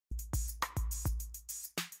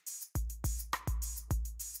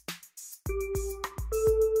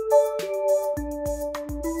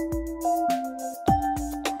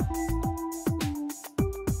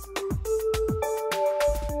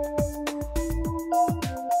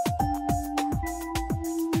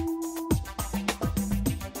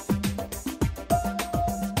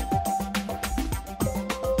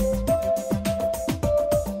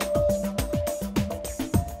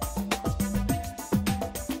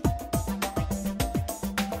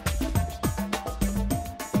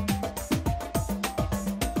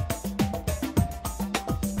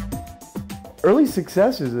Early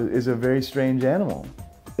success is a very strange animal.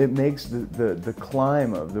 It makes the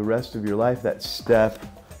climb of the rest of your life, that step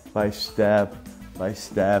by step by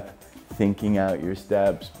step, thinking out your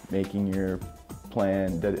steps, making your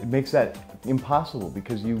plan, that it makes that impossible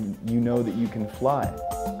because you know that you can fly.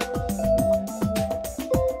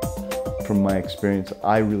 From my experience,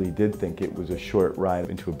 I really did think it was a short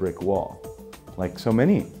ride into a brick wall. Like so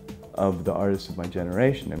many of the artists of my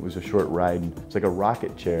generation, it was a short ride. It's like a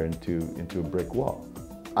rocket chair into a brick wall.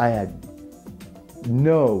 I had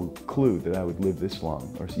no clue that I would live this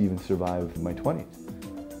long or even survive my 20s.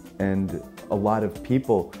 And a lot of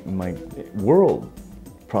people in my world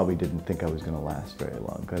probably didn't think I was going to last very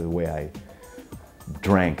long because of the way I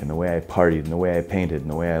drank and the way I partied and the way I painted and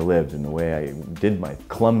the way I lived and the way I did my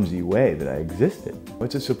clumsy way that I existed.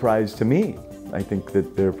 It's a surprise to me. I think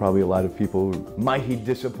that there are probably a lot of people mighty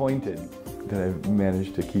disappointed that I've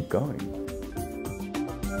managed to keep going.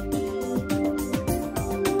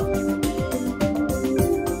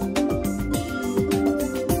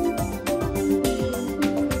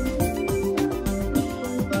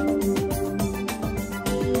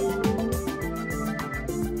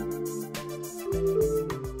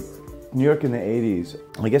 New York in the 80s.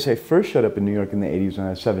 I guess I first showed up in New York in the 80s when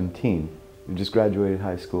I was 17. I just graduated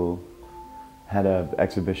high school, had an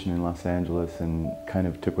exhibition in Los Angeles, and kind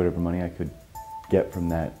of took whatever money I could get from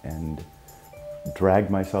that and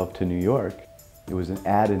dragged myself to New York. It was an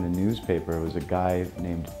ad in the newspaper. It was a guy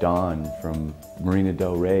named Don from Marina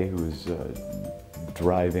Del Rey who was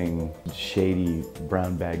driving shady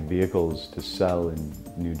brown bag vehicles to sell in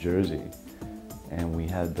New Jersey. And we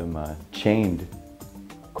had them chained,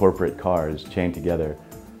 corporate cars chained together,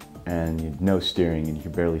 and you had no steering and you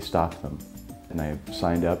could barely stop them. And I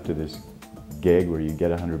signed up to this gig where you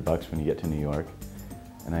get $100 when you get to New York.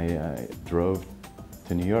 And I drove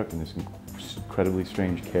to New York in this incredibly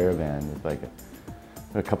strange caravan with like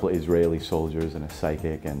a couple of Israeli soldiers and a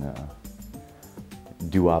psychic and a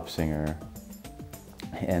doo-wop singer.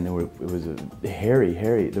 And it was a hairy,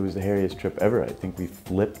 it was the hairiest trip ever. I think we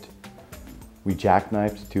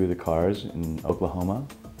jackknifed two of the cars in Oklahoma.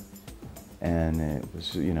 And it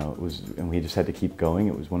was, and we just had to keep going.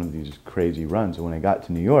 It was one of these crazy runs. And when I got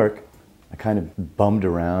to New York, I kind of bummed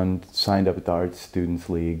around, signed up at the Arts Students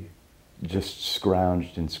League, just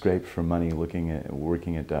scrounged and scraped for money working at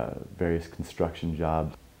various construction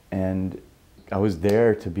jobs. And I was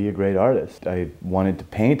there to be a great artist. I wanted to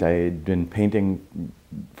paint. I had been painting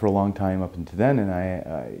for a long time up until then,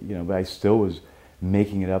 and but I still was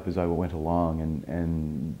making it up as I went along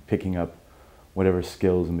and picking up whatever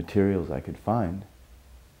skills and materials I could find,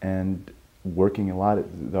 and working a lot at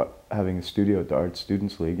having a studio at the Art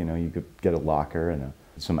Students League. You could get a locker and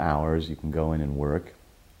some hours you can go in and work.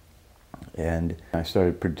 And I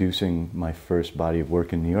started producing my first body of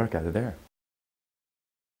work in New York out of there.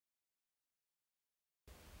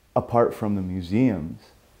 Apart from the museums,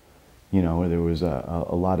 where there was a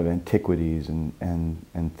lot of antiquities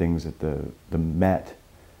and things at the Met,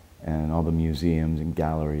 and all the museums and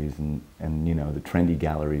galleries and the trendy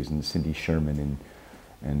galleries and Cindy Sherman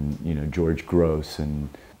and George Gross and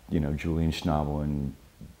Julian Schnabel and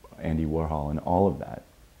Andy Warhol and all of that.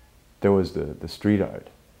 There was the street art,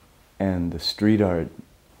 and the street art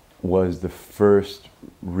was the first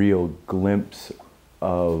real glimpse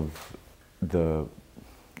of the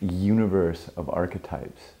universe of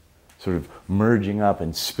archetypes sort of merging up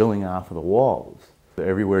and spilling off of the walls.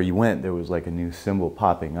 Everywhere you went, there was like a new symbol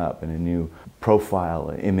popping up and a new profile,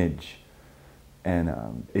 an image.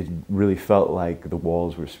 And it really felt like the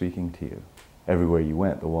walls were speaking to you. Everywhere you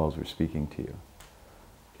went, the walls were speaking to you.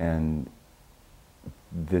 And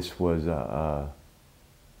this was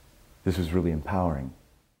really empowering.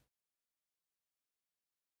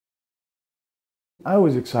 I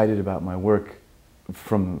was excited about my work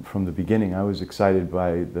from the beginning. I was excited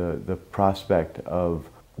by the prospect of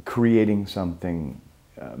creating something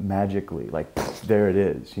magically, like there it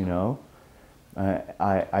is,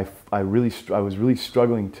 I was really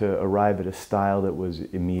struggling to arrive at a style that was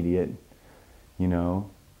immediate,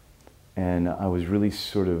 and I was really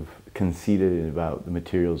sort of conceited about the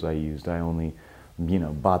materials I used. I only,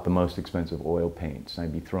 bought the most expensive oil paints, and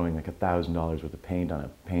I'd be throwing like $1,000 worth of paint on a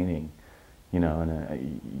painting,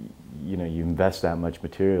 and you invest that much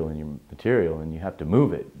material in your material, and you have to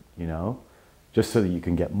move it, just so that you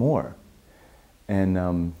can get more. And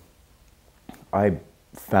I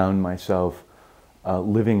found myself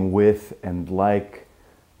living with and like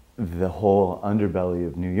the whole underbelly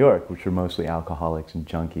of New York, which were mostly alcoholics and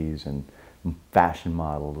junkies and fashion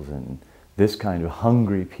models and this kind of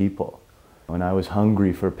hungry people. And I was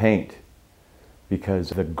hungry for paint because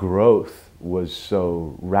the growth was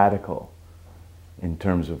so radical in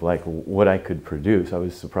terms of like what I could produce. I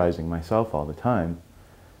was surprising myself all the time.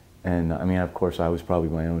 And I mean, of course, I was probably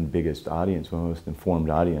my own biggest audience, my most informed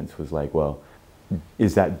audience was like, well,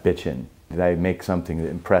 is that bitchin'? Did I make something that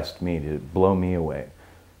impressed me? Did it blow me away?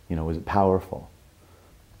 You know, was it powerful?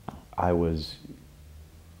 I was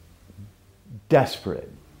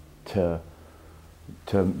desperate to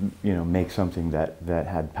you know, make something that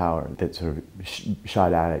had power, that sort of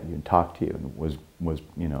shot out at you and talked to you and was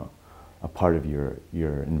you know, a part of your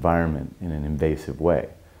environment in an invasive way.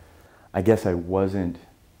 I guess I wasn't,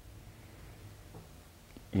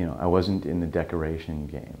 you know, I wasn't in the decoration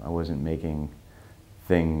game. I wasn't making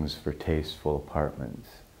things for tasteful apartments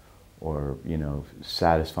or, you know,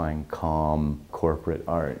 satisfying, calm corporate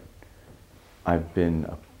art. I've been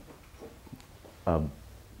a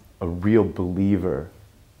real believer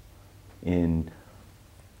in,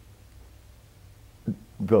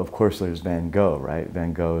 well, of course there's Van Gogh, right?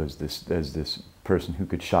 Van Gogh is this person who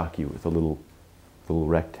could shock you with a little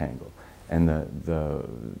rectangle. And the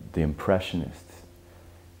Impressionists,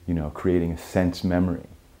 you know, creating a sense memory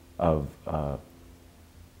of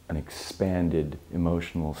an expanded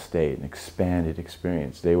emotional state, an expanded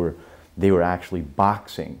experience. They were actually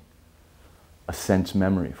boxing a sense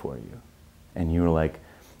memory for you. And you were like,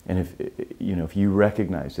 and if, you know, if you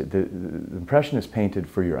recognize it, the Impressionists painted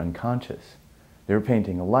for your unconscious. They were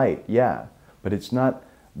painting a light, yeah, but it's not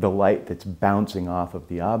the light that's bouncing off of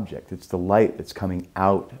the object. It's the light that's coming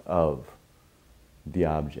out of the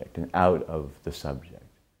object and out of the subject.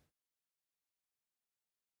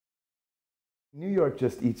 New York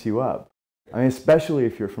just eats you up. I mean, especially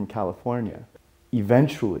if you're from California.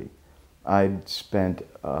 Eventually, I'd spent,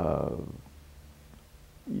 you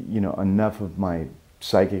know, enough of my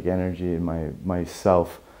psychic energy and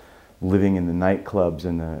myself living in the nightclubs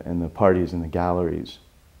and the parties and the galleries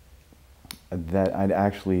that I'd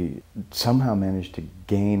actually somehow managed to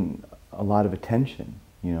gain a lot of attention.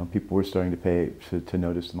 You know, people were starting to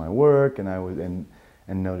notice my work, and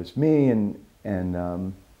and notice me,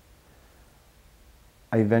 and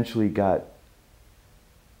I eventually got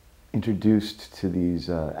introduced to these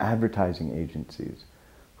advertising agencies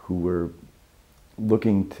who were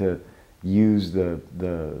looking to use the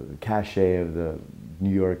cachet of the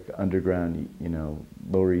New York underground, you know,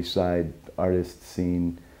 Lower East Side artist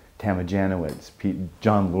scene, Tama Janowitz,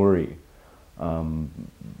 John Lurie,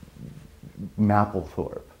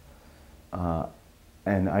 Mapplethorpe,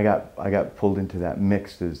 and I got pulled into that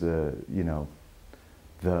mix as the, you know,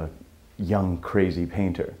 the young crazy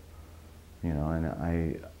painter, you know, and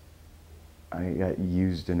I got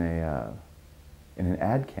used in an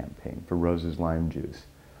ad campaign for Rose's Lime Juice.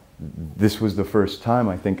 This was the first time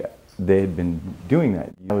I think they had been doing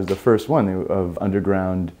that. I was the first one of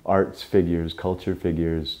underground arts figures, culture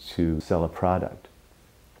figures to sell a product.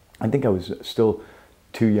 I think I was still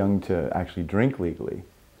too young to actually drink legally,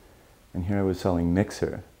 and here I was selling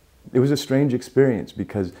Mixer. It was a strange experience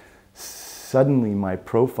because suddenly my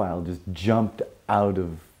profile just jumped out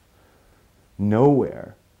of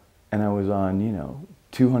nowhere, and I was on, you know,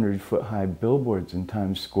 200-foot-high billboards in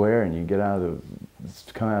Times Square, and you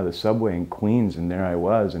come out of the subway in Queens, and there I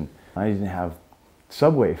was, and I didn't have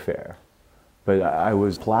subway fare, but I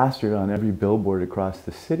was plastered on every billboard across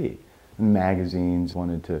the city. And magazines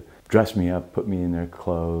wanted to dress me up, put me in their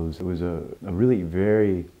clothes. It was a really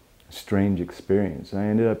very strange experience. And I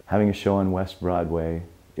ended up having a show on West Broadway.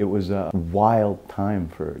 It was a wild time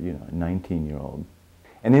for, you know, a 19-year-old.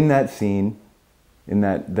 And in that scene, in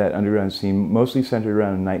that underground scene, mostly centered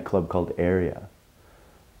around a nightclub called Area,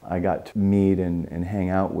 I got to meet and hang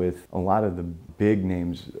out with a lot of the big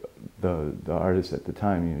names, the artists at the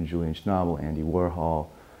time, you know, Julian Schnabel, Andy Warhol,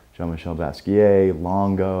 Jean-Michel Basquiat,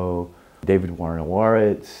 Longo, David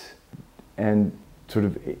Wojnarowicz, and sort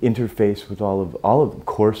of interface with all of them.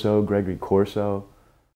 Corso, Gregory Corso.